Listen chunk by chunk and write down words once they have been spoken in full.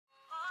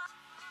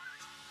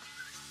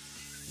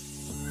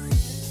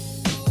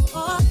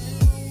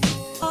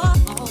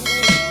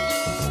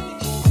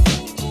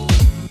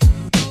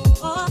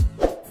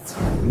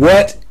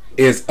What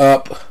is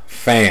up,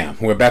 fam?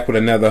 We're back with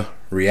another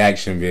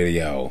reaction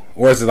video.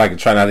 Or is it like a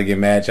try not to get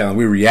mad challenge?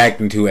 We're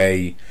reacting to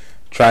a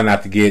try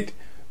not to get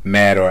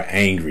mad or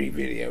angry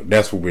video.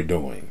 That's what we're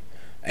doing.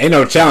 Ain't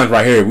no challenge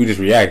right here. We just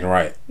reacting,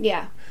 right?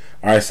 Yeah.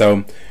 Alright,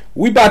 so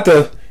we about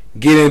to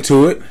get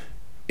into it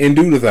and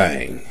do the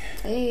thing.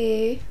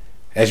 Hey.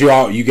 As you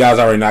guys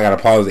already know, I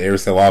gotta pause it every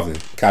so often.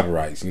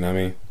 Copyrights, you know what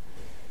I mean?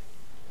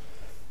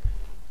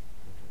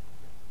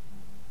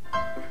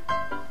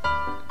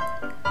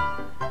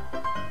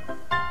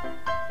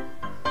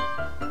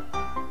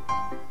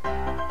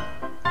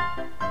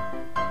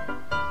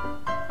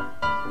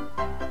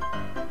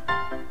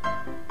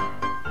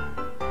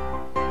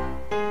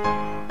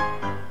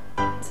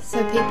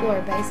 So people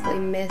are basically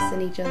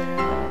messing each other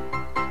up.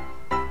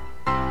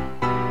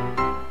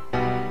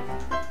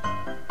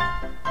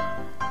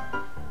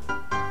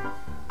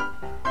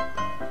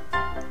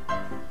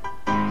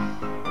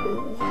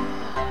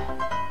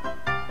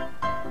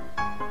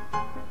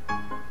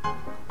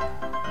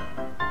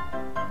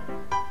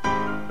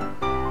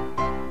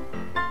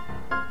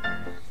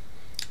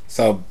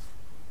 So,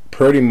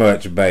 pretty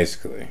much,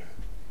 basically,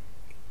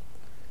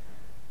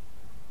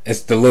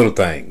 it's the little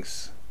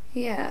things.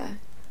 Yeah.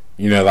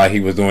 You know, like he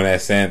was doing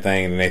that sand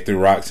thing and they threw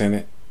rocks in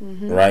it,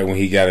 right when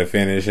he got it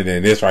finished. And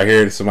then this right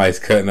here, somebody's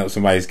cutting up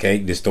somebody's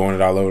cake, just throwing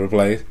it all over the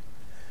place.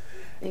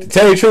 To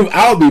tell you the truth,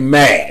 I would be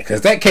mad because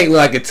that cake looked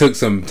like it took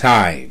some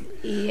time.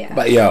 Yeah.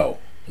 But yo,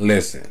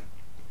 listen,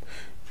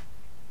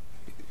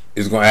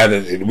 we're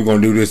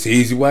gonna do this the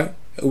easy way.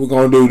 We're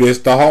gonna do this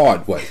the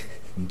hard way.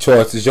 The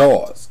choice is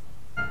yours.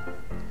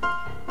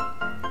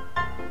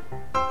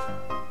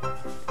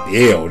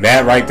 Ew,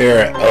 that right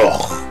there.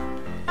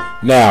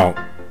 Ugh.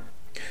 Now,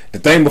 the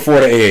thing before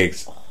the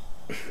eggs,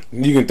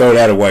 you can throw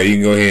that away. You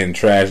can go ahead and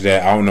trash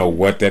that. I don't know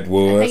what that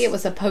was. I think it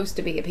was supposed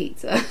to be a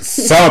pizza.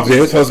 Something. It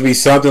was supposed to be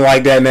something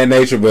like that in that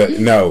nature, but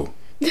no.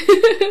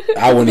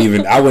 I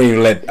wouldn't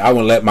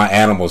let my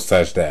animals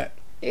touch that.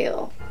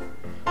 Ew.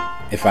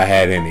 If I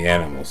had any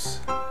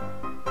animals.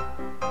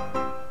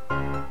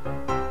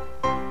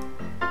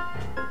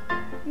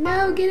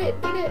 No, get it.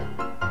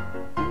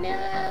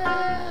 No.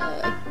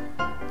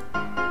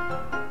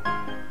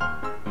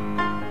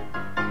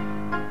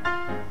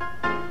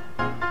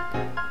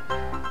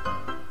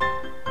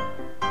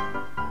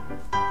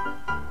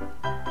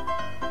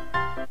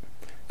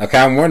 Okay,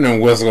 I'm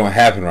wondering what's going to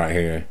happen right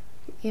here.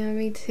 Yeah,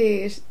 me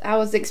too. I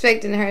was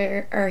expecting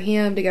her or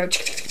him to go.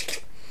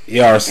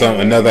 Yeah, or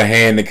another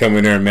hand to come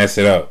in there and mess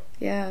it up.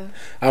 Yeah.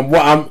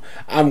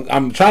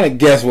 I'm trying to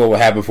guess what will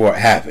happen before it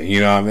happened. You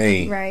know what I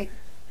mean? Right.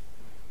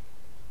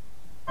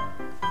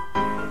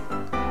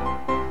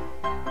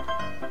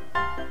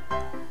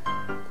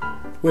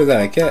 What is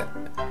that, a cat?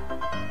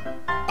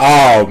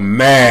 Oh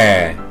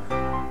man,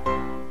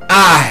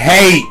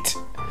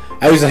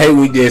 I used to hate when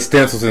we did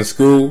stencils in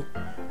school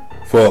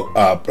for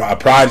a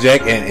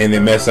project and they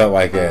mess up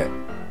like that.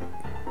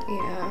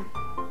 Yeah.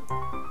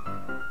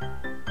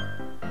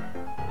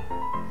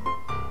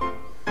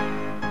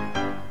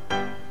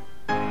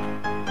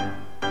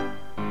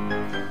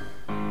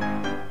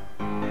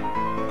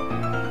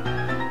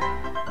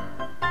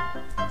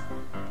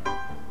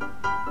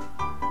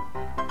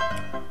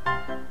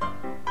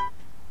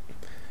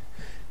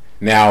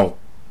 Now,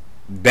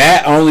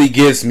 that only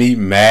gets me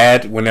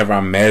mad whenever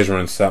I'm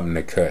measuring something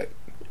to cut.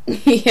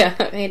 Yeah,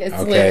 and it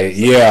Okay, slips.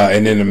 yeah,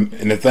 and then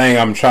the thing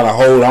I'm trying to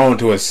hold on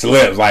to it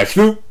slips like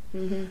shoot,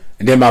 and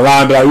then my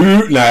line be like,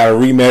 and I gotta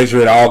remeasure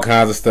it, all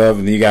kinds of stuff,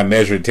 and then you gotta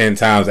measure it 10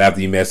 times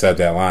after you mess up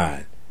that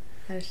line.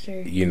 That's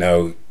true. You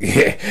know,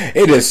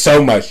 it is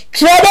so much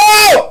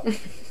trouble.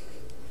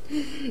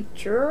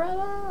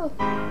 Trouble.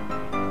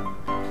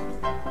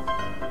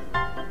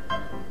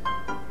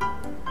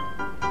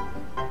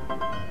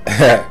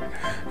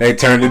 They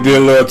turned to do a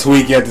little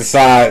tweak at the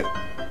side.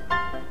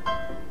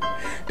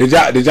 Did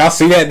y'all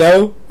see that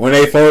though? When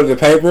they folded the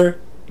paper,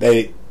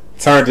 they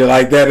turned it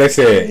like that. They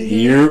said,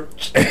 "You."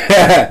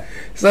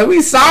 So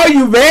we saw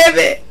you,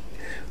 baby.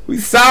 We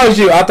saw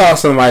you. I thought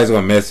somebody was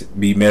gonna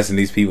be messing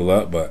these people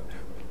up, but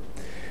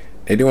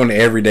they doing the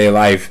everyday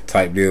life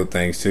type deal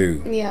things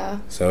too. Yeah.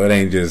 So it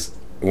ain't just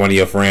one of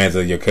your friends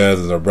or your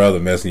cousins or brother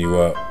messing you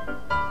up.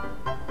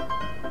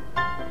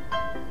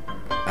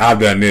 I've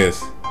done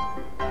this.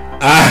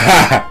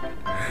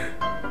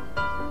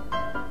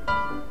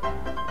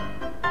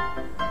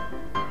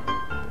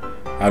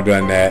 I've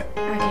done that.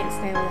 I can't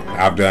stand that.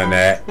 I've done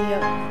that.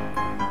 Yep.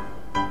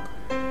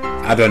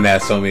 I've done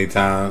that so many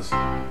times.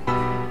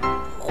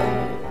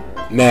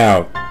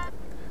 Now,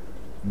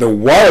 the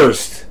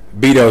worst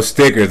be those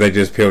stickers they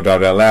just peeled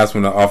off. That last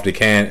one off the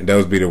can,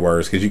 those be the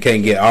worst. Because you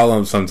can't get all of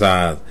them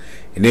sometimes.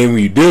 And then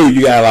when you do,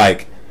 you gotta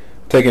like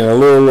taking a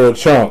little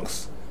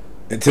chunks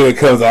until it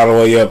comes all the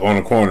way up on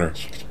the corner.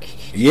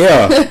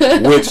 Yeah,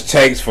 which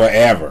takes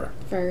forever.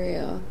 For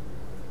real.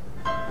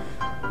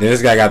 Then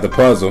this guy got the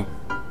puzzle.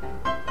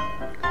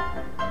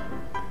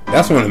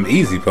 That's one of them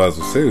easy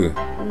puzzles too.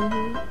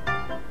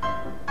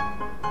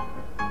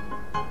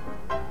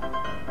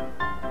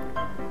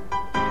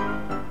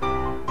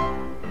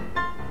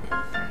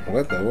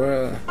 What the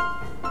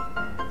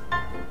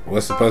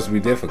what's supposed to be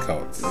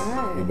difficult.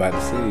 Alright. We're about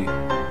to see.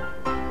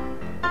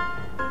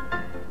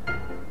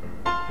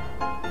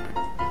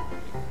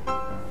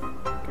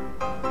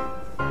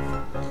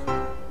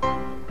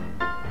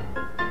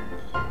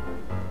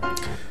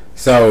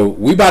 So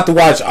we about to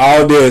watch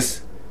all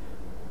this.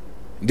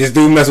 This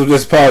dude mess with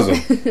this puzzle,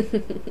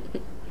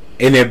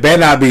 and it better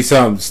not be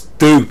something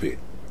stupid.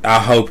 I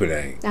hope it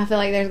ain't. I feel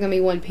like there's gonna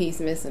be one piece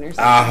missing or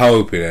something. I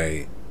hope it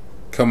ain't.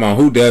 Come on,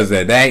 who does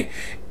that? That ain't,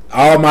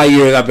 all my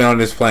years I've been on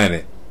this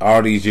planet,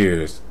 all these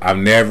years, I've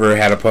never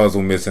had a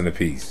puzzle missing a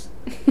piece.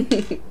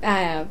 I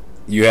have.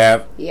 You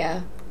have?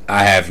 Yeah.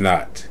 I have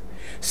not.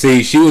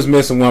 See, she was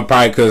missing one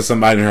probably because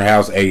somebody in her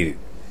house ate it.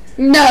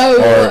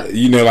 No. Or,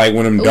 you know, like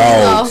one of them We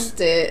dogs.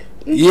 lost it.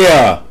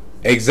 Yeah,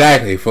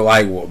 exactly. For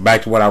like,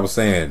 back to what I was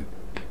saying.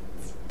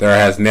 There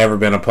has never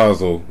been a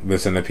puzzle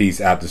missing a piece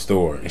out the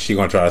store. And she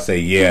gonna try to say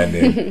yeah and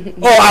then,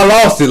 oh, I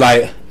lost it.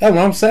 Like, that's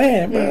what I'm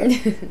saying, bro.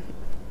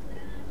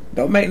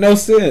 Don't make no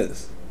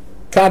sense.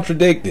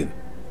 Contradicting.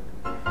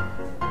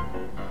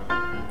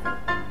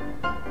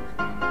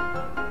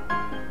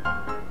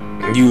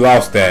 You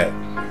lost that.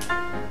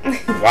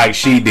 Like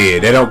she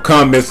did. They don't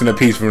come missing a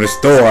piece from the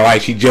store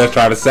like she just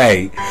tried to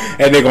say.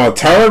 And they're gonna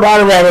turn right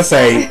around and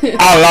say,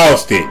 I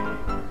lost it.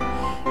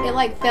 It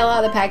like fell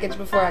out of the package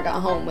before I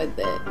got home with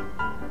it.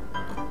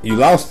 You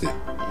lost it.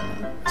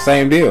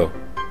 Same deal.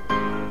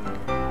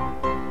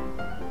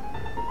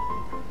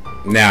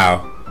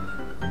 Now,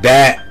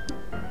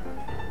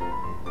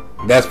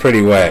 that's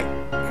pretty whack.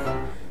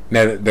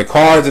 Now, the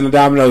cards and the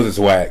dominoes is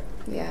whack.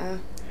 Yeah.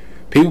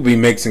 People be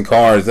mixing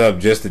cards up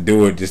just to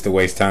do it, just to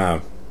waste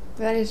time.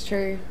 That is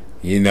true.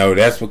 You know,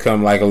 that's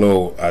become like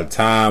a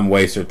time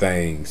waster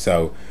thing.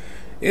 So,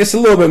 it's a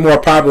little bit more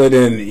popular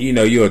than, you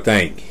know, you'll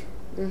think.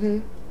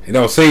 Mhm. It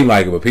don't seem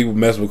like it, but people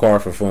mess with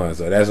cards for fun.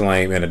 So, that's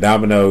lame. And the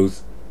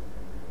dominoes,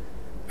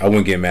 I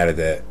wouldn't get mad at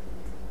that.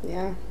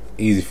 Yeah.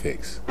 Easy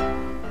fix.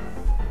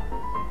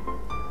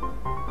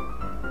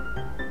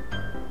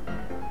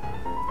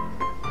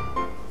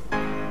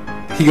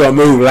 He gonna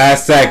move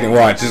last second.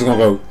 Watch, it's gonna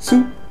go.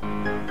 Swoop.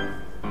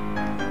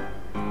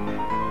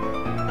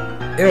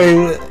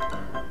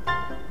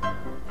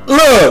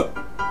 Look.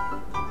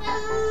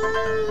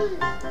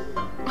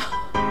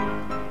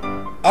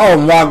 Oh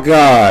my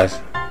gosh.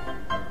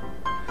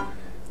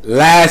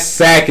 Last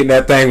second,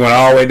 that thing went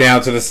all the way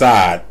down to the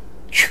side.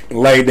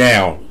 Lay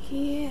down.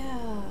 Yeah.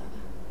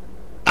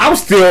 I'm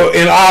still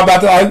in awe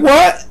about that. Like,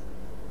 what?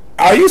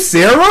 Are you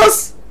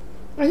serious?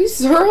 Are you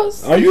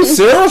serious? Are you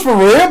serious for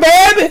real,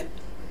 baby?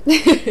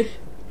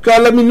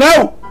 Gotta let me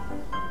know.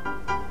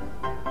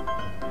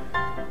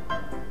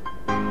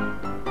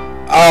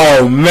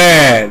 Oh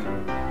man,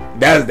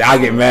 I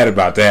get mad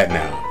about that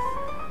now.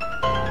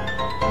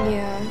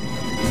 Yeah.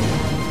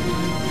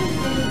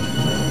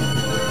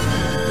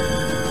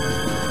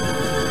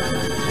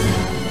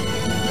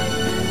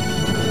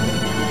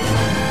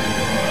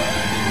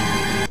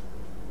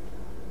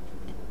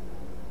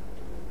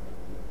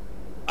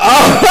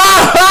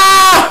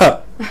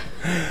 Oh,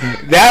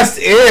 that's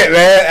it,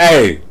 man.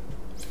 Hey,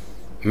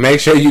 make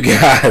sure you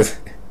guys.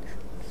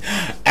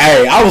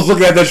 Hey, I was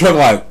looking at that truck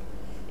like,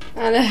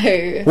 I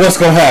know. what's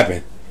gonna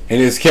happen?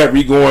 And it just kept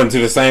going to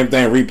the same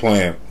thing,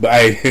 replaying. But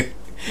hey,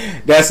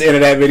 that's the end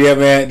of that video,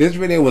 man. This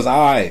video was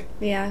alright.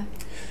 Yeah.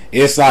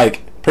 It's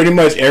like pretty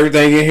much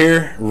everything in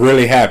here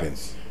really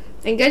happens.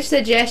 And good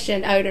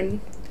suggestion,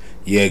 Odin.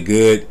 Yeah,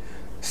 good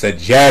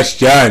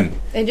suggestion.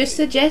 And just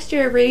suggest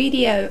your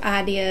video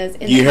ideas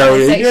in You the heard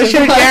comment it. You section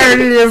should below. share it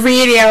in the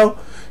video.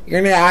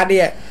 You're the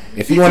idea.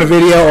 If you want a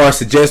video or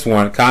suggest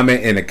one,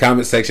 comment in the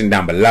comment section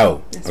down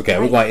below. That's okay,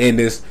 right. we're gonna end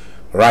this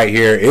right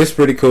here. It's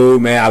pretty cool,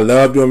 man. I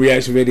love doing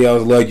reaction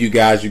videos. Love you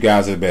guys. You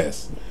guys are the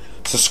best.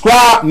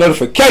 Subscribe,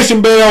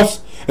 notification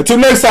bells. Until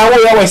next time, what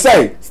do you always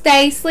say?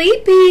 Stay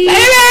sleepy.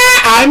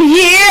 I'm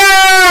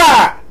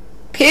here.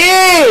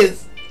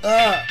 Peace.